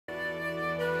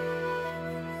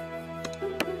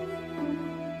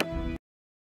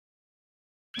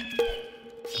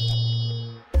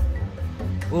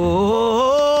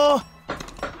Oh!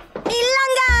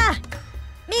 Milonga!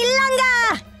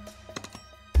 Milonga!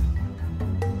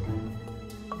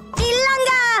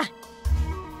 Milonga!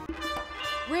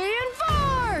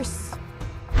 Reinforce!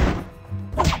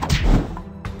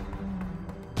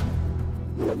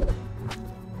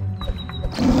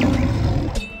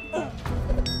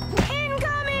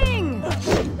 Incoming!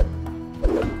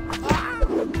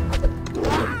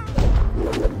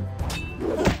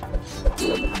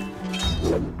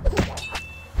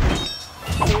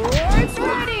 Swords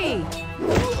ready!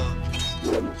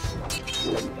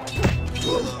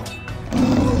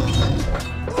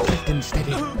 And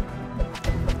steady.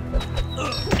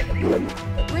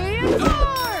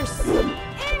 Reinforce!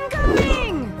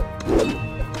 Incoming!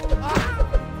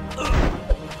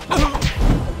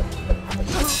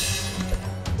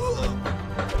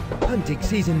 Hunting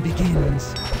season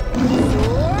begins.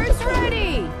 Swords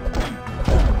ready!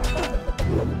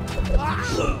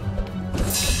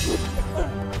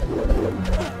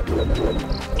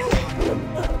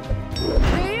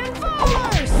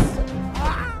 Reinforce!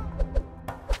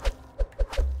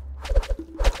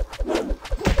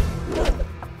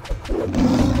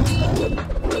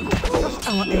 Just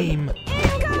our aim.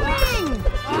 Incoming!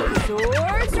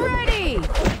 Swords ready!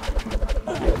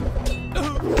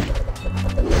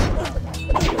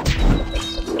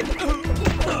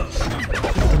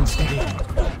 And steady.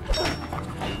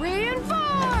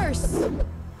 Reinforce!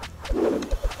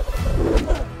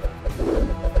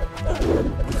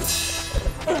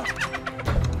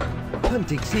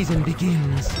 Hunting season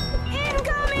begins.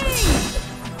 Incoming!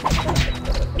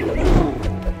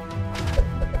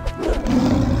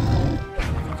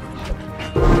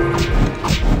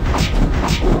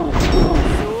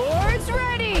 Swords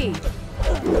ready!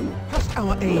 Just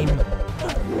our aim.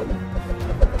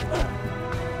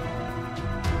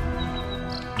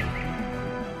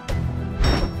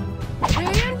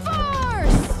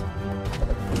 Reinforce!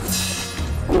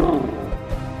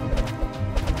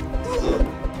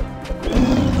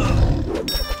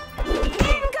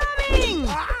 Incoming!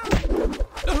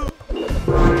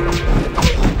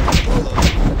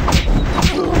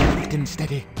 And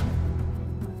steady.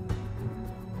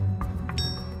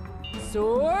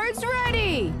 Swords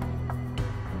ready!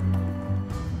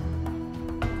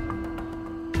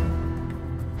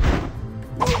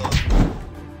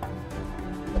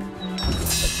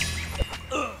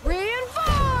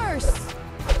 Reinforce!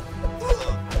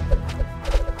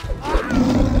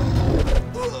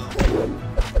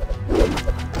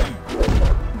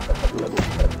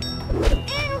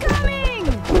 Incoming!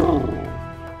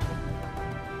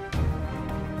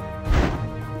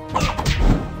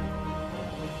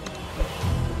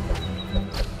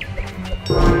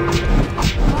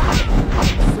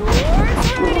 Swords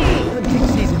ready! Hunting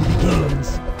season begins.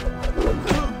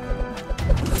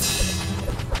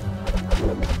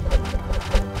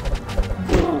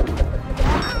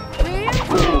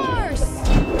 Reinforce!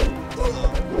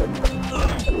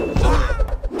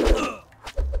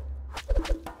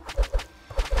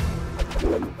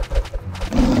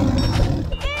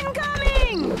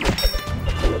 Incoming!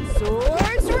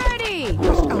 Swords ready!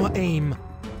 Just our aim.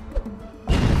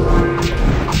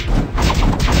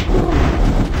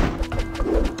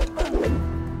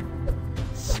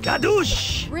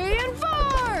 Skadoosh!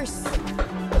 Reinforce!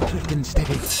 Swift and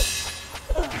steady.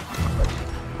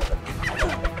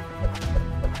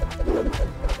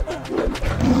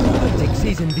 Hunting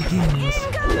season begins.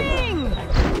 Incoming!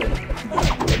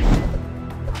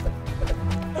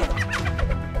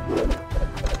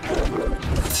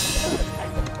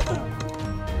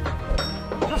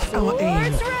 Just our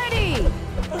aim. Swords ready!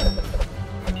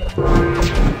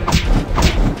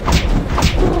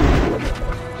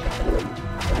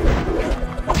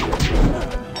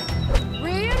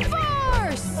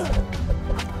 Reinforce!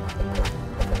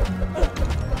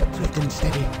 Swift and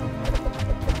steady.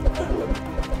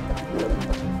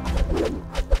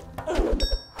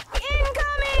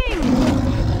 Incoming!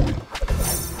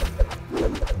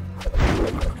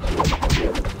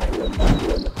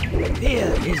 Fear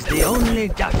is the only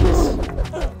darkness.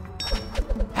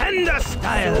 And the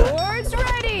style. Swords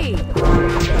ready!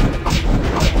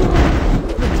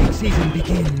 Hunting season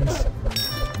begins.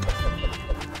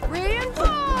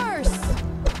 Reinforce!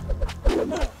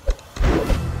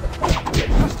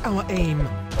 Just our aim.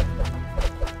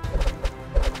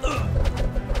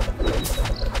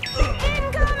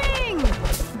 Incoming!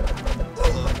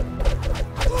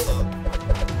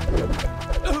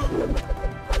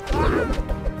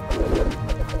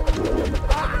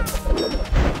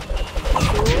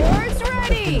 Swords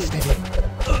ready! Steady.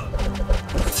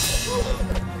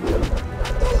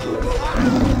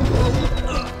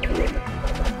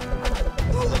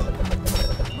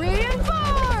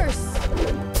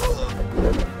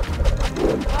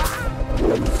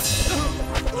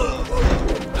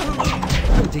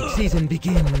 season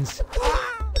begins.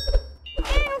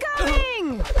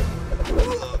 Incoming!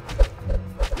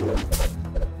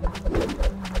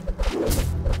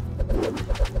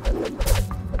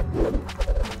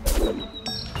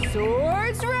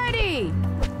 Swords ready!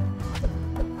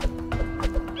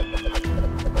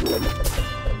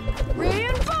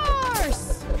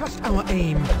 Reinforce! Trust our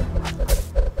aim.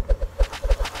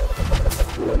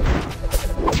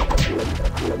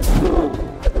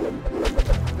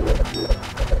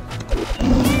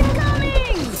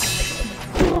 Incoming!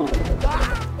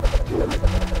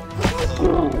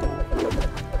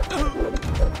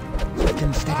 Swift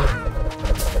and steady.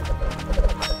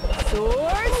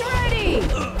 Swords ready!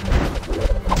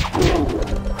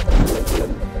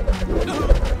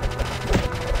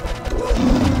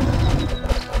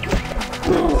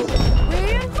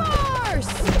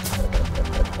 Reinforce!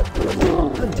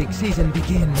 Hunting season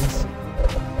begins.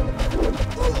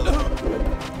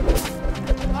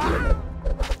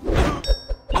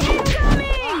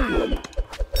 Incoming!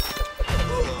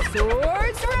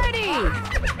 Swords ready!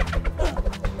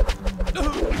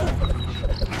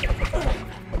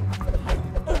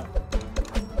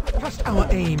 Trust our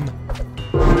aim.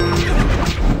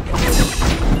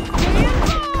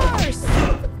 Reinforce!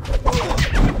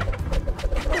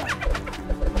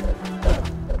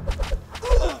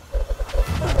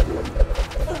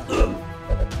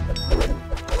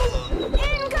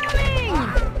 Incoming!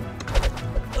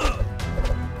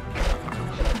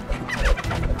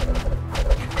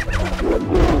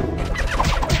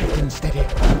 Swift and steady.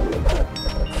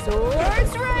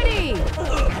 Swords ready!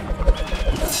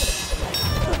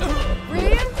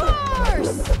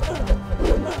 Reinforce!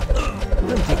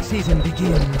 Hunting season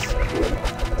begins.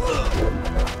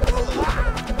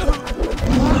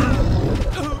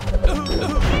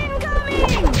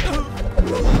 Incoming!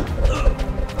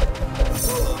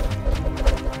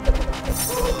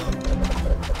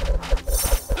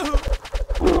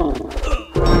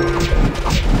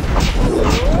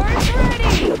 Swords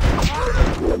ready!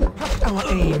 Trust our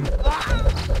aim.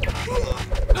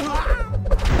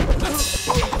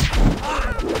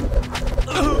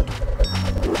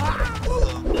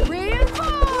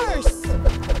 Reinforce!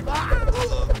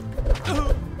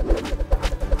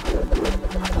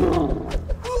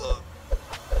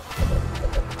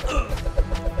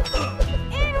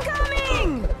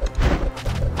 Incoming!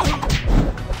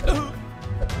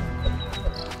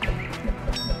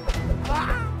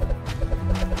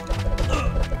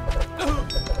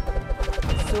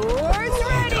 Swords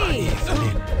ready!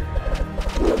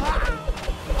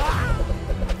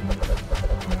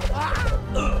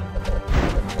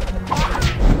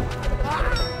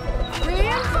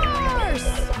 Reinforce!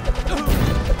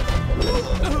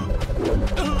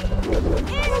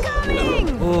 Incoming!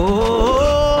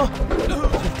 Oh!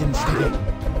 Swift and steady.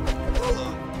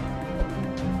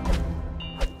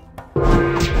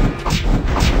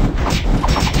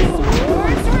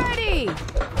 Swords ready!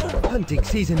 Hunting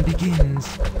season begins.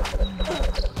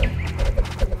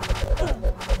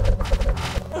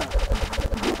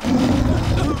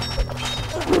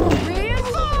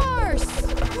 Reinforce!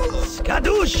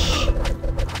 Skadoosh!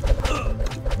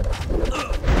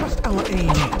 Trust our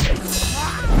aim.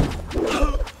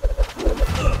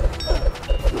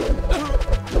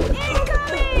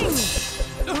 Incoming!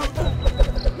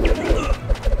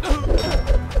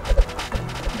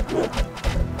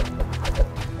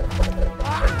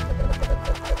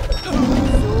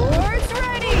 Swords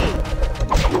ready!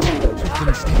 Swift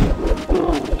and steady.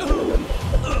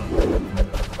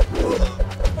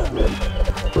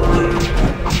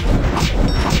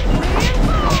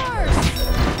 Reinforce!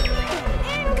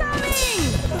 Incoming!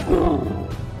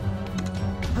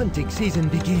 Hunting season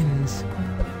begins.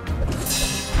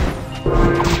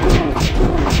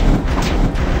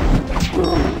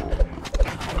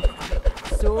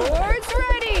 Swords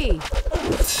ready!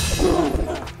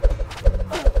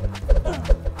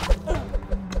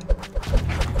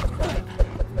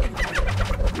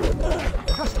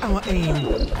 Trust our aim.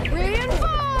 Reinforce!